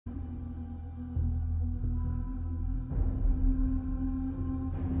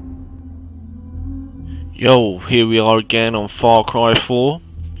Yo, here we are again on Far Cry 4.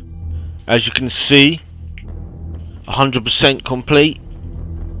 As you can see, 100% complete,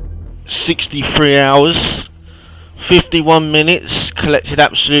 63 hours, 51 minutes, collected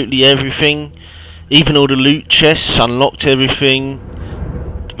absolutely everything, even all the loot chests, unlocked everything.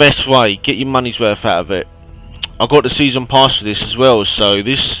 The best way, get your money's worth out of it. I got the season pass for this as well, so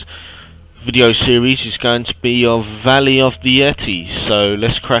this video series is going to be of Valley of the Yeti, so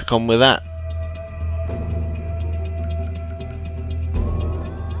let's crack on with that.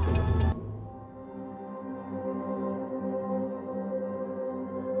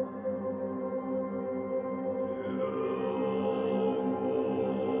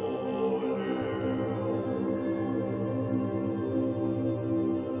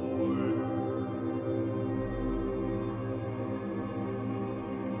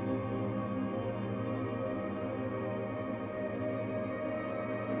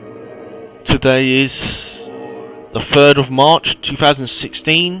 Today is the 3rd of March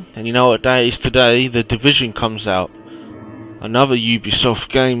 2016, and you know what day it is today? The Division comes out. Another Ubisoft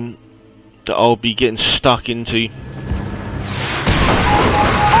game that I'll be getting stuck into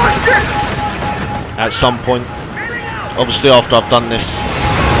at some point, obviously after I've done this.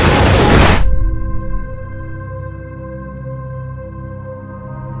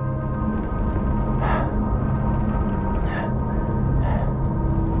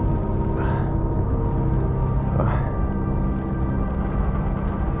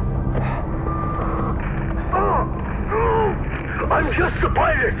 I'm just a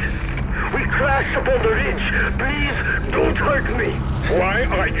pilot. We crashed upon the ridge. Please don't hurt me. Why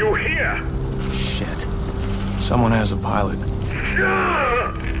are you here? Shit. Someone has a pilot.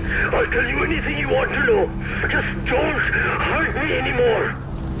 I'll tell you anything you want to know. Just don't hurt me anymore.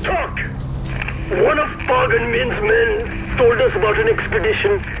 Talk. One of Pagan Min's men told us about an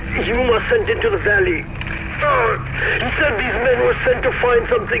expedition you must send into the valley. He said these men were sent to find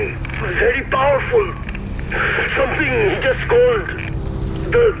something very powerful. Something he just called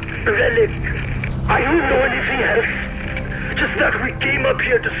the relic. I don't know anything else. Just that we came up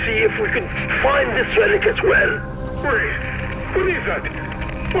here to see if we could find this relic as well. Wait, what is that?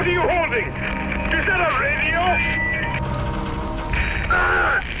 What are you holding? Is that a radio?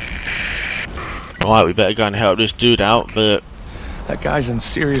 Alright, we better go and help this dude out, but That guy's in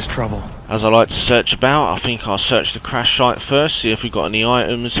serious trouble. as I like to search about, I think I'll search the crash site first, see if we've got any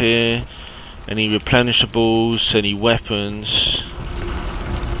items here, any replenishables, any weapons.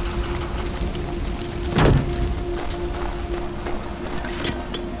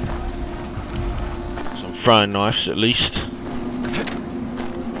 Some throwing knives at least.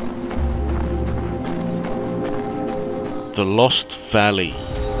 The Lost Valley.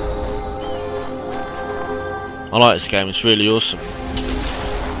 I like this game, it's really awesome.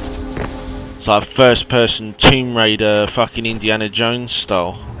 It's like first person Tomb Raider, fucking Indiana Jones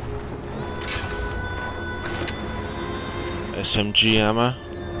style. SMG ammo.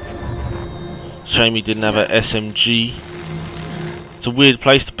 Shame he didn't have a SMG. It's a weird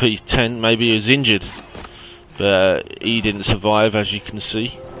place to put his tent, maybe he was injured. But he didn't survive, as you can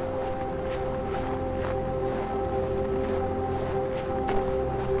see.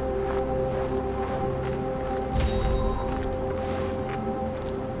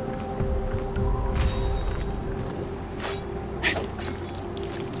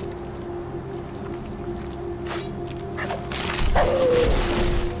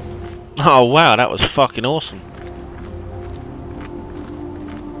 Oh wow, that was fucking awesome.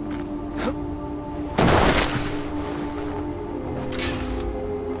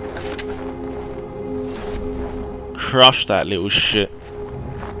 Crush that little shit.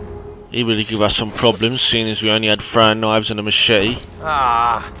 He really give us some problems, seeing as we only had throwing knives and a machete.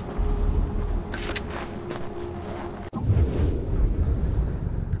 Ah.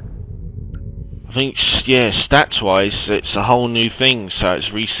 I think, yeah, stats wise, it's a whole new thing, so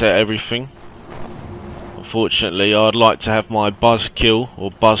it's reset everything. Unfortunately, I'd like to have my buzzkill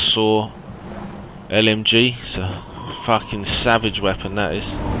or buzzsaw LMG. It's a fucking savage weapon, that is.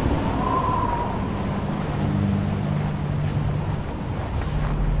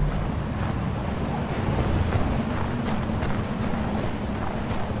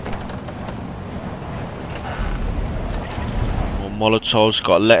 More Molotovs,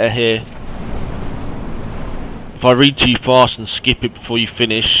 got a letter here. If I read too fast and skip it before you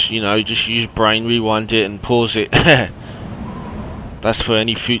finish, you know, just use brain, rewind it and pause it. That's for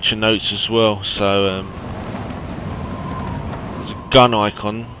any future notes as well. So there's a gun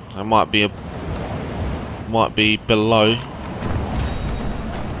icon. That might be below.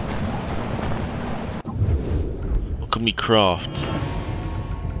 What can we craft?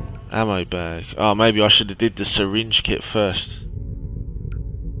 Ammo bag. Oh, maybe I should have did the syringe kit first.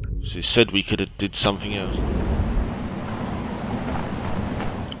 So it said we could have did something else.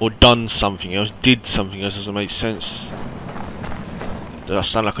 Or done something else. Did something else. Doesn't make sense. Do I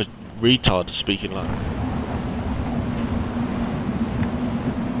sound like a retard speaking like that?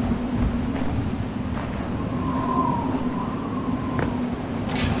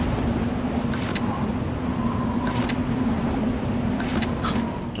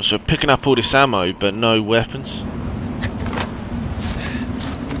 So picking up all this ammo, but no weapons.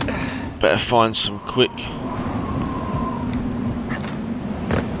 Better find some quick.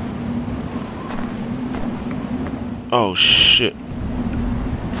 Oh shit.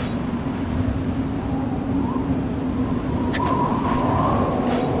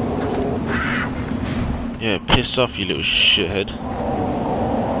 Yeah, piss off, you little shithead.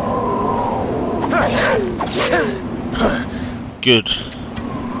 Good.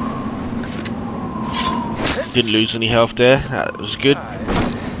 Didn't lose any health there, that was good.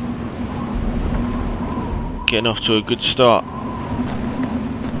 Getting off to a good start.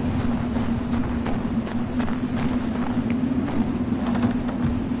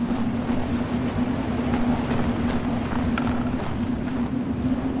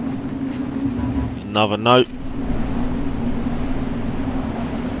 Another note.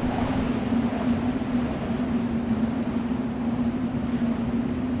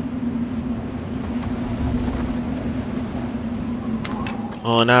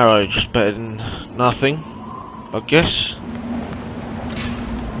 Oh, an arrow, just better than nothing, I guess.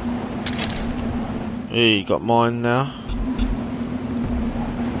 Hey, you got mine now.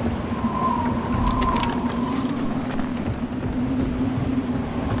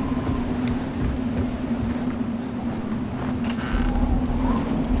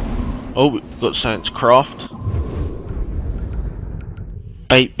 Oh, we've got something to craft.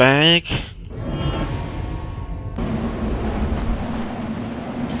 Bait bag.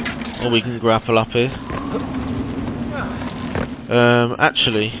 Or we can grapple up here.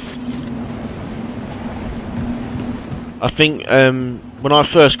 Actually, I think when I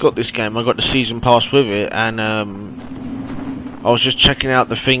first got this game, I got the season pass with it, and I was just checking out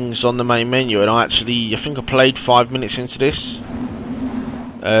the things on the main menu, and I think I played 5 minutes into this,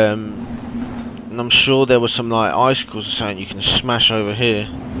 and I'm sure there were some like icicles or something you can smash over here.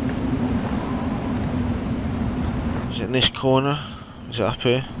 Is it in this corner? Is it up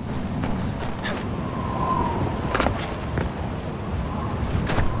here?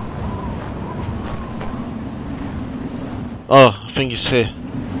 Oh, I think it's here.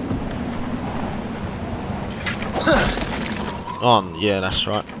 Oh, yeah, that's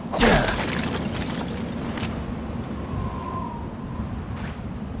right.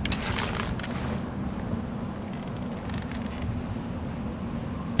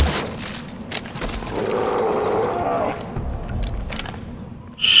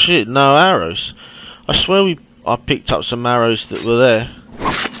 Shit, no arrows. I swear I picked up some arrows that were there.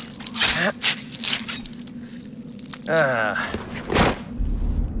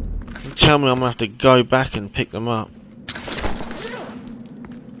 You tell me I'm gonna have to go back and pick them up.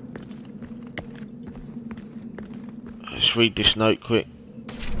 Let's read this note quick.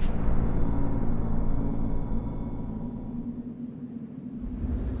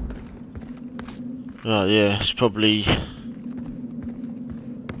 Oh yeah, it's probably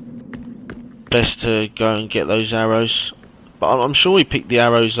best to go and get those arrows. But I'm sure we picked the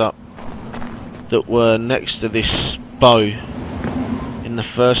arrows up that were next to this bow in the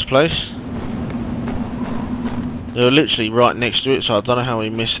first place. They were literally right next to it, so I don't know how we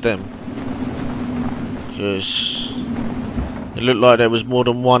missed them, because it looked like there was more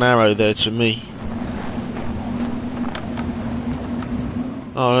than one arrow there to me.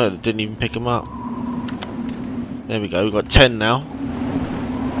 Oh no, didn't even pick them up. There we go, we've got 10 now.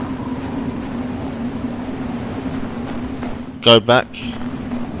 Go back.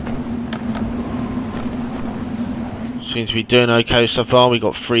 Seems to be doing okay so far. We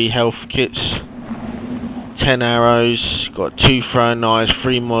got 3 health kits, 10 arrows, got 2 throwing knives,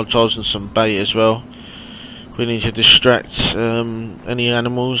 3 molotovs and some bait as well. We need to distract any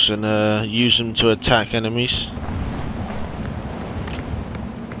animals and use them to attack enemies.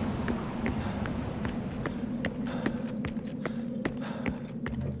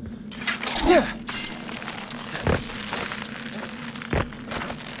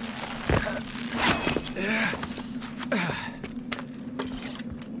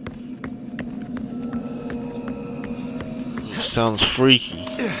 Sounds freaky.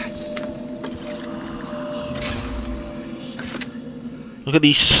 Look at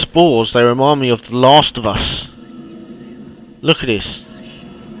these spores, they remind me of The Last of Us. Look at this.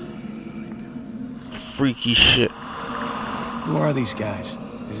 freaky shit. Who are these guys?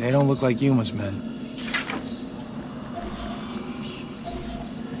 Because they don't look like Yuma's men.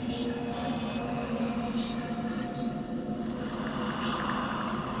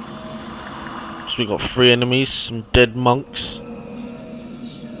 So we got 3 enemies, some dead monks.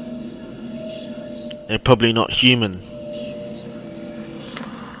 They're probably not human.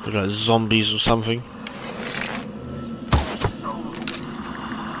 They're like zombies or something.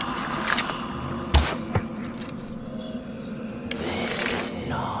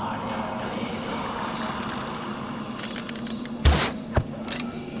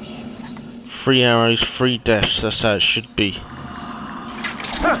 Three arrows, 3 deaths, that's how it should be.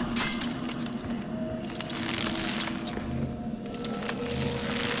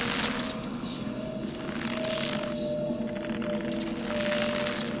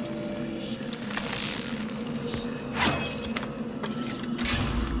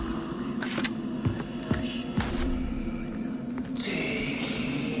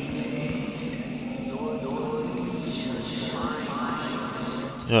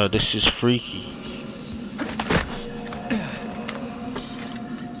 Oh, this is freaky.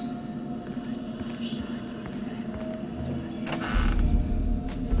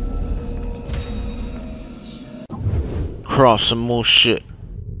 Craft some more shit.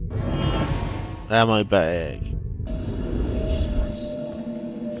 Ammo bag.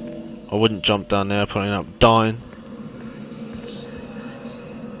 I wouldn't jump down there, probably end up dying.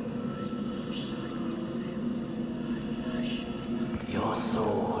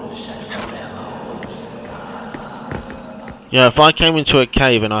 Yeah, if I came into a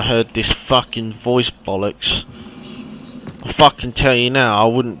cave and I heard this fucking voice bollocks, I fucking tell you now, I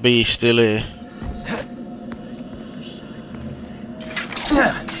wouldn't be still here.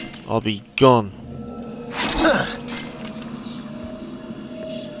 I'll be gone.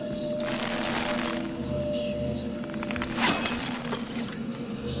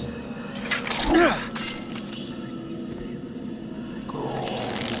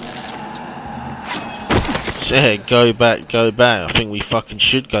 Yeah, go back, go back. I think we fucking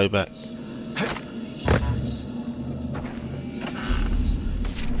should go back.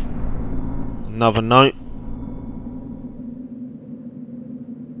 Another note.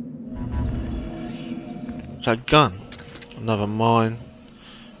 Is that a gun? Another mine.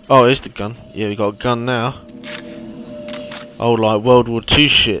 Oh, here's the gun. Yeah, we got a gun now. Oh, like World War II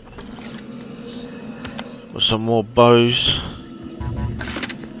shit. Got some more bows.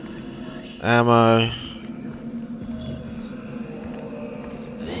 Ammo.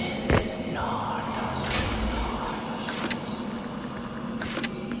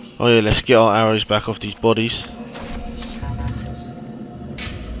 Oh yeah, let's get our arrows back off these bodies.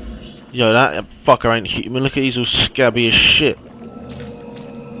 Yo, that fucker ain't human. Look at he's all scabby as shit.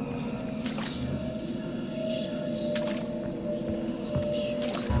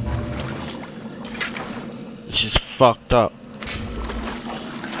 This is fucked up.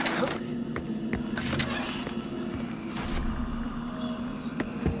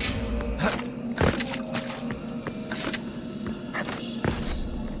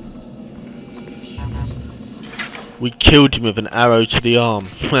 We killed him with an arrow to the arm.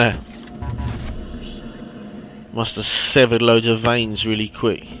 Must have severed loads of veins really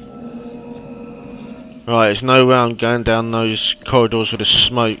quick. Right, there's no way I'm going down those corridors with the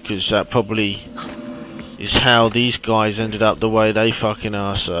smoke, because that probably is how these guys ended up the way they fucking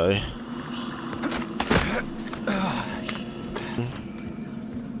are, so...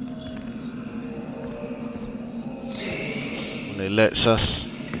 When it lets us...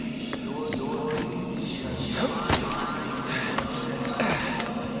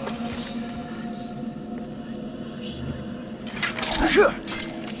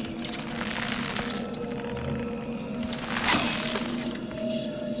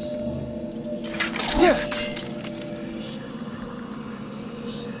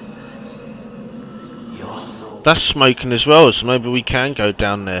 That's smoking as well, so maybe we can go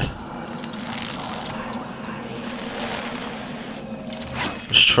down there.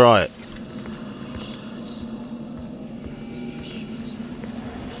 Let's try it.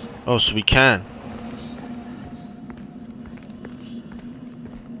 Oh, so we can.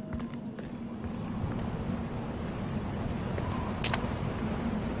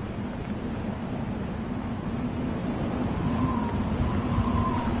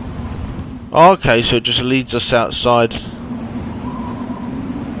 Okay, so it just leads us outside.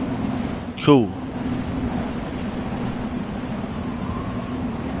 Cool.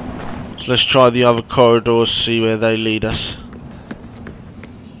 So let's try the other corridors, see where they lead us.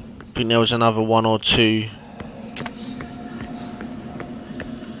 I think there was another 1 or 2.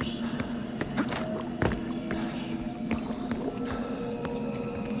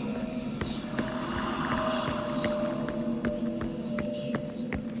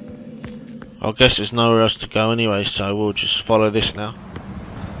 I guess there's nowhere else to go anyway, so we'll just follow this now.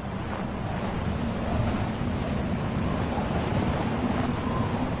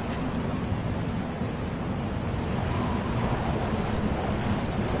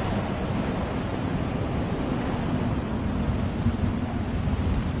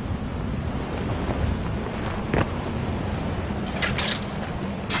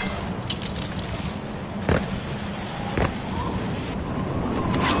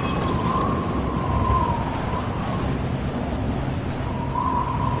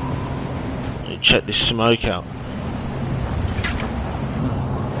 Check this smoke out.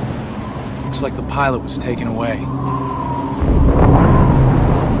 Looks like the pilot was taken away.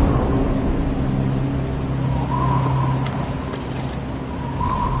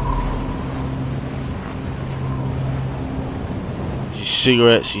 His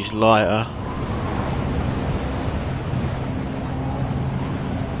cigarettes, his lighter.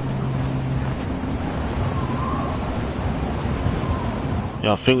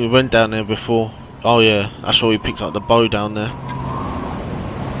 Yeah, I think we went down there before. Oh yeah, that's where we picked up the bow down there.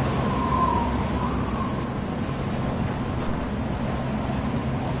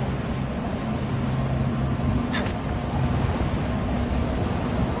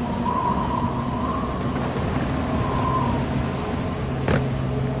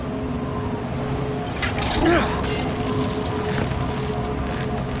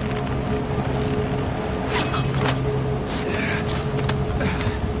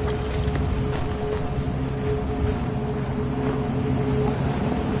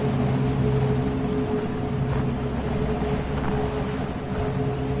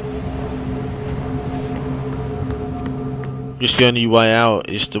 Just the only way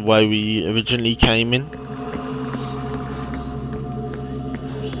out is the way we originally came in.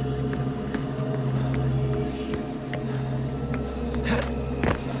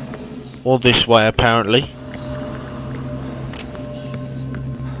 Or this way apparently.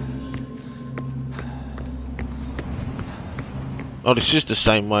 Oh, this is the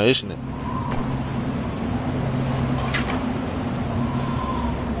same way, isn't it?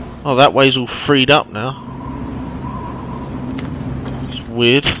 Oh, that way's all freed up now.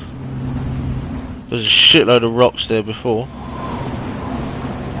 Weird. There's a shitload of rocks there before.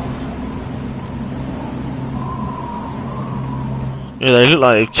 Yeah, they look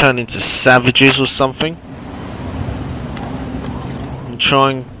like they've turned into savages or something. And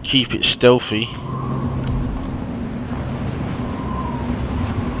try and keep it stealthy.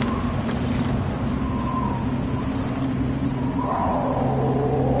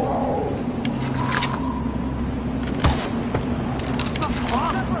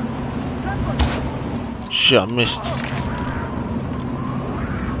 Shit, I missed.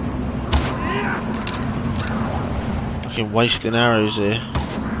 Fucking wasting arrows here.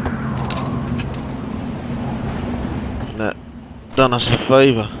 And that done us a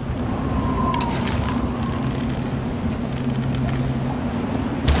favour.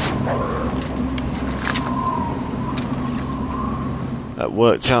 That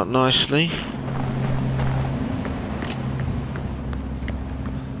worked out nicely.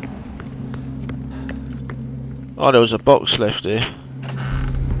 Oh, there was a box left here.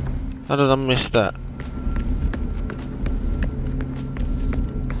 How did I miss that?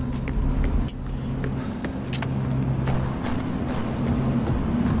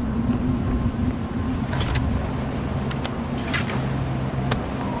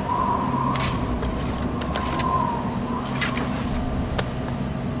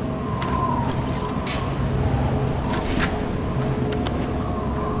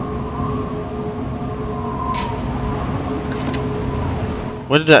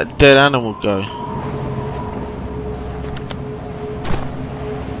 Where did that dead animal go?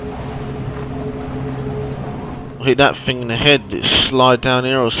 Hit that thing in the head, did it slide down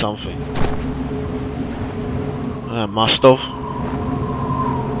here or something? Must have.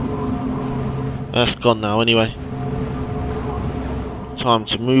 That's gone now anyway. Time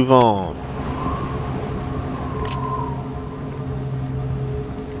to move on.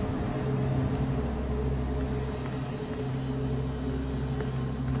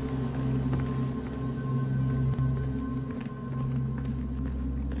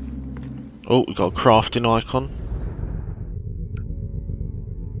 Oh, we got a crafting icon.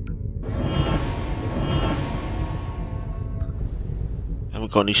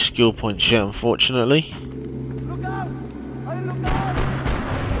 Haven't got any skill points yet, unfortunately. Look out! Look out!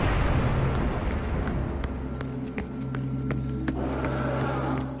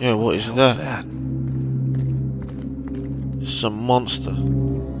 Yeah, what is that? Some monster.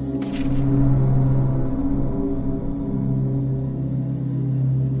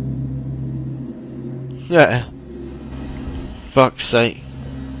 Yeah. Fuck's sake.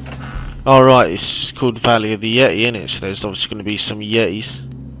 Alright, it's called Valley of the Yeti, innit? So there's obviously going to be some Yetis.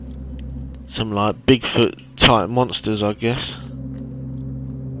 Some like Bigfoot type monsters, I guess.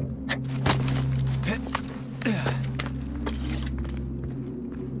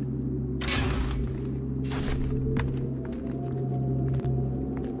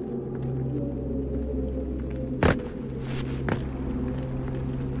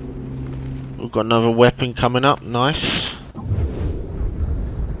 We've got another weapon coming up, nice.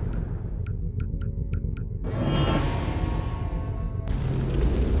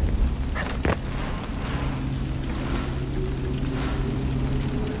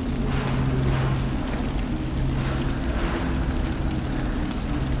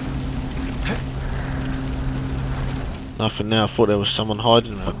 Nothing now, I thought there was someone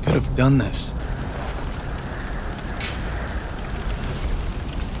hiding there. Could have done this.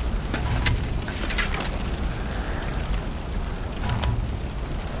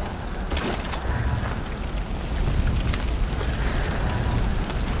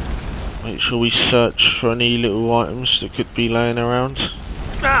 Make sure we search for any little items that could be laying around.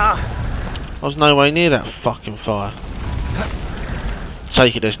 I was no way near that fucking fire.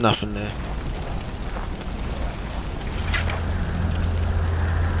 Take it, there's nothing there.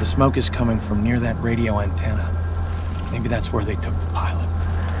 The smoke is coming from near that radio antenna. Maybe that's where they took the pilot.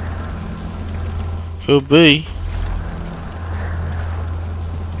 Could be.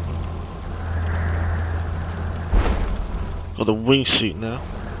 Got the wingsuit now.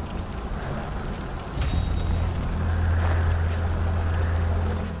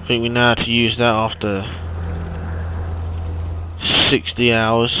 I think we know how to use that after 60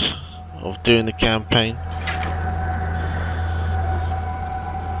 hours of doing the campaign.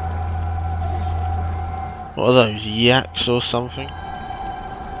 What are those, yaks or something?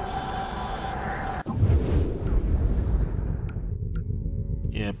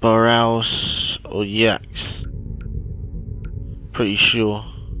 Yeah, burrows or yaks. Pretty sure.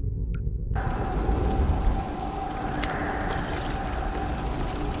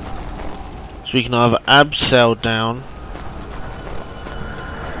 So we can either abseil down,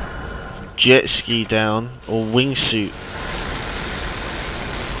 jet ski down, or wingsuit.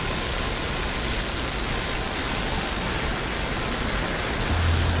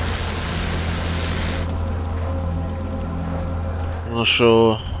 I'm not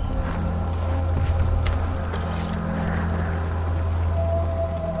sure.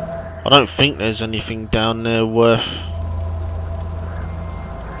 I don't think there's anything down there worth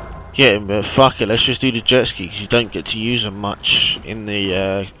getting, but fuck it, let's just do the jet ski because you don't get to use them much in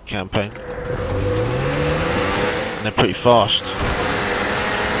the campaign. And they're pretty fast.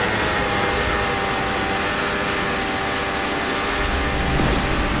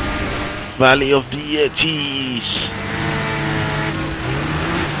 Valley of the Yetis.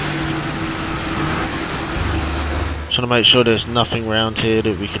 Trying to make sure there's nothing around here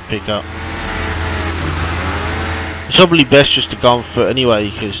that we could pick up. It's probably best just to go on foot anyway,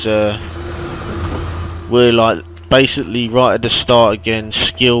 because we're like basically right at the start again,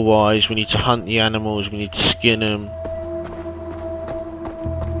 skill wise. We need to hunt the animals, we need to skin them.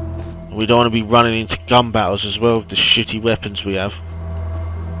 We don't want to be running into gun battles as well with the shitty weapons we have.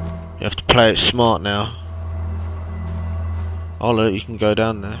 You have to play it smart now. Oh look, you can go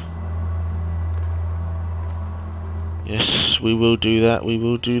down there. Yes, we will do that, we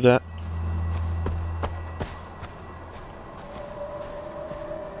will do that.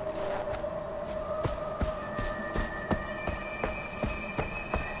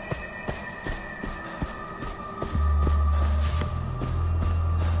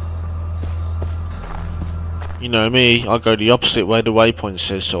 You know me, I go the opposite way the waypoint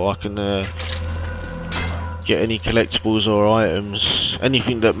says, so I can get any collectibles or items,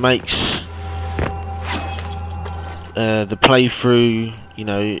 anything that makes the playthrough, you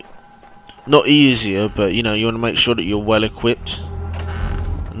know, not easier, but you know, you want to make sure that you're well equipped,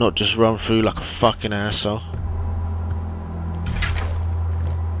 not just run through like a fucking asshole.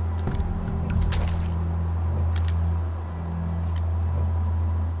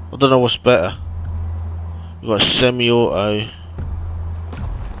 I don't know what's better. We've got a semi-auto.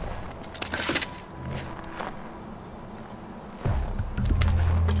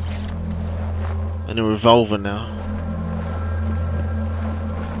 And a revolver now.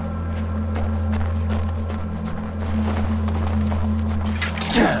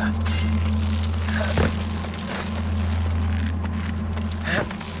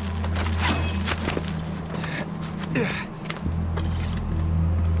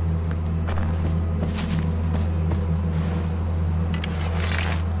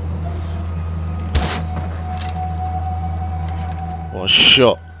 What a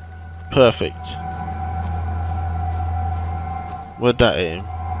shot. Perfect. Where'd that hit him?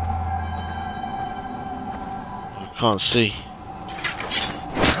 I can't see.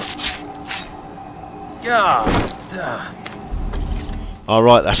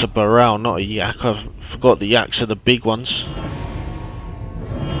 Alright, that's a barrel, not a yak. I forgot the yaks are the big ones.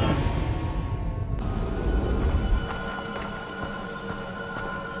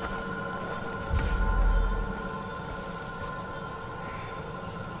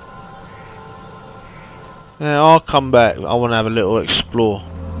 Yeah, I'll come back. I want to have a little explore.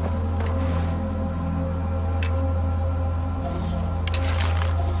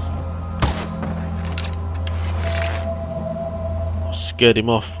 Scared him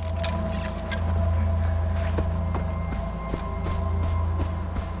off.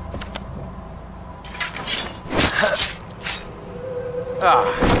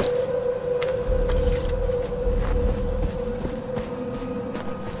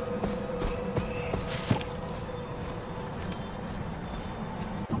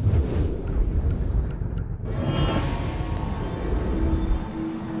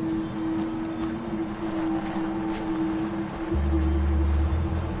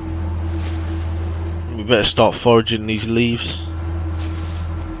 We better start foraging these leaves.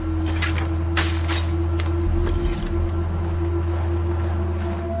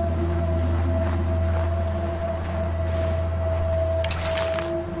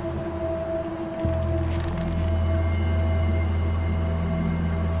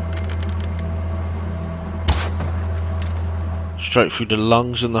 Straight through the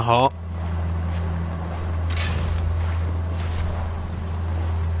lungs and the heart.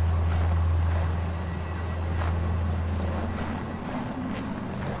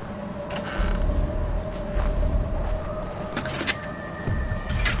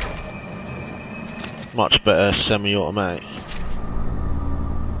 Much better semi-automatic.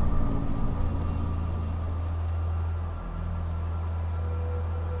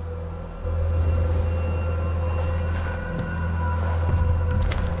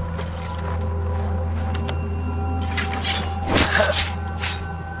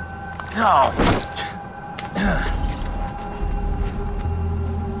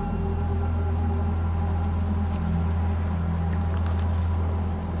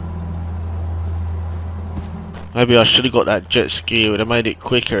 Maybe I should have got that jet ski. It would have made it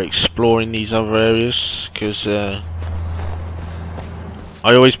quicker exploring these other areas, because I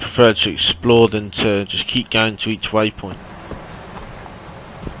always prefer to explore than to just keep going to each waypoint.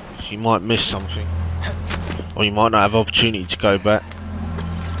 So you might miss something, or you might not have opportunity to go back.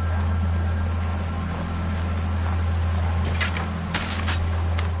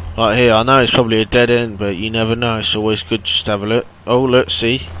 Right here, I know it's probably a dead end, but you never know. It's always good just to have a look. Oh, look,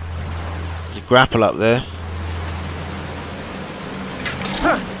 see, there's a grapple up there.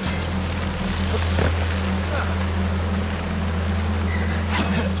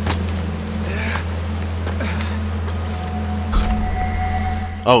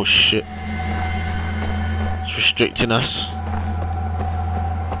 Oh shit, it's restricting us.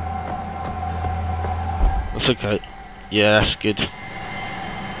 That's okay. Yeah, that's good.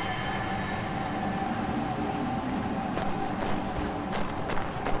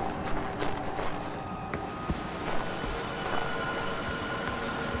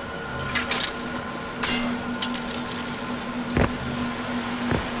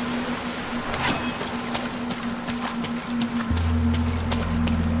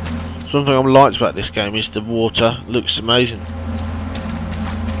 Something I liked about this game is the water. Looks amazing.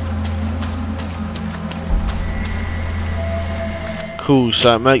 Cool,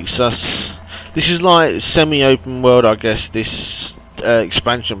 so it makes us... This is like semi-open world, I guess, this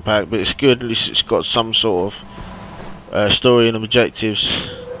expansion pack, but it's good. At least it's got some sort of story and objectives.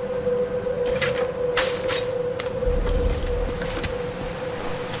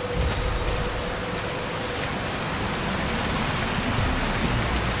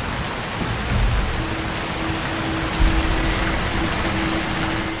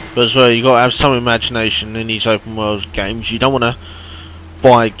 But as well, you got to have some imagination in these open world games. You don't want to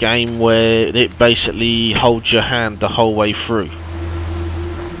buy a game where it basically holds your hand the whole way through.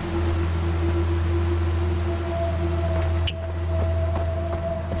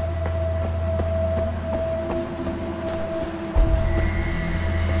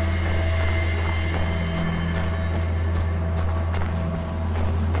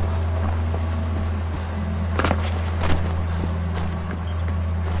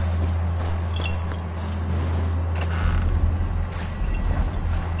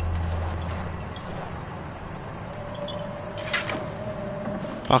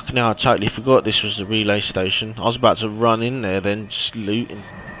 Fucking hell, I totally forgot this was the relay station. I was about to run in there then, just looting.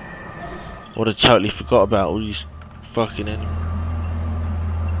 I would have totally forgot about all these fucking enemies.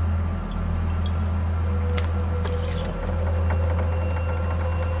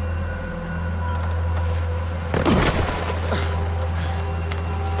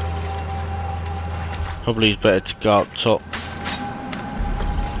 Probably better to go up top.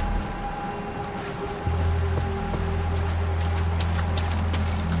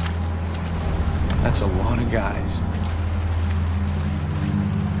 That's a lot of guys.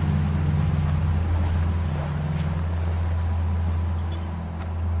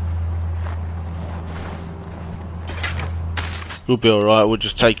 We'll be alright, we'll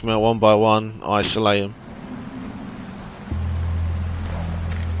just take them out one by one, isolate them.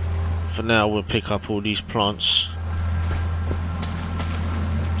 For now we'll pick up all these plants.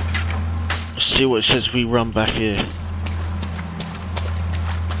 Let's see what it says we run back here.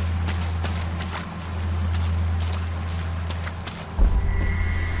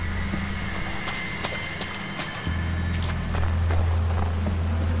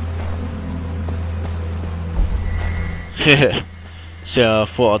 Yeah, so I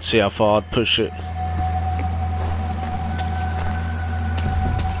thought I'd see how far I'd push it.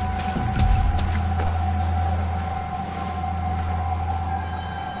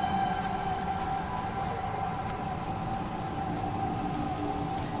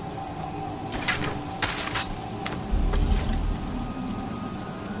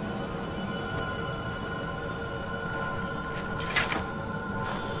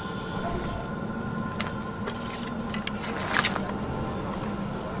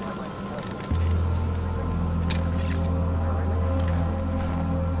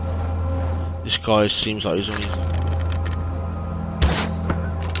 This guy seems like he's on his...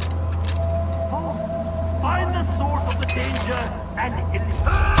 Find the source of the danger and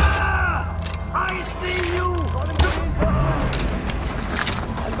I see you!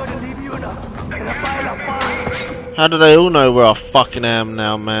 I'm going to leave you in a pile of fire. How do they all know where I fucking am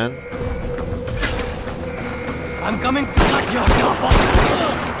now, man? I'm coming to cut your top off.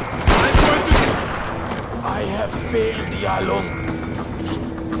 I'm going to... I have failed the Along.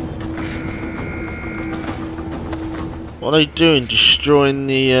 What are they doing? Destroying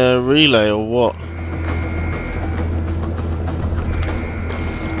the relay or what?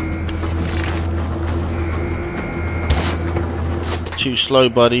 Too slow,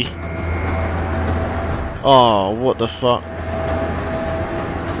 buddy. Oh, what the fuck?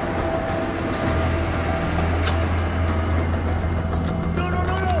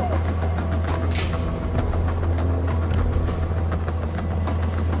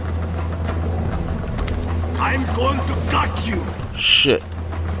 I'm going to cut you! Shit.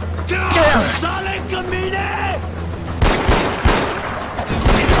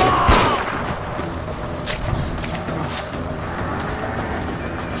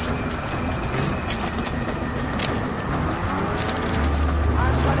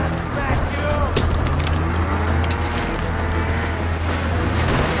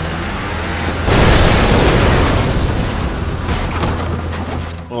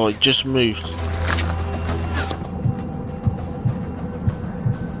 Oh, it just moved.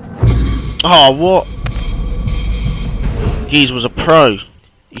 Oh, what? Geese was a pro.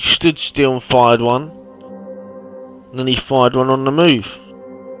 He stood still and fired one. And then he fired one on the move.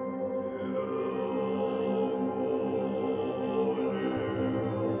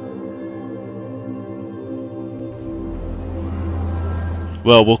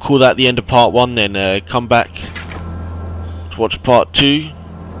 Well, we'll call that the end of part 1 then. Come back to watch part 2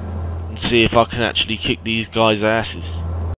 and see if I can actually kick these guys' asses.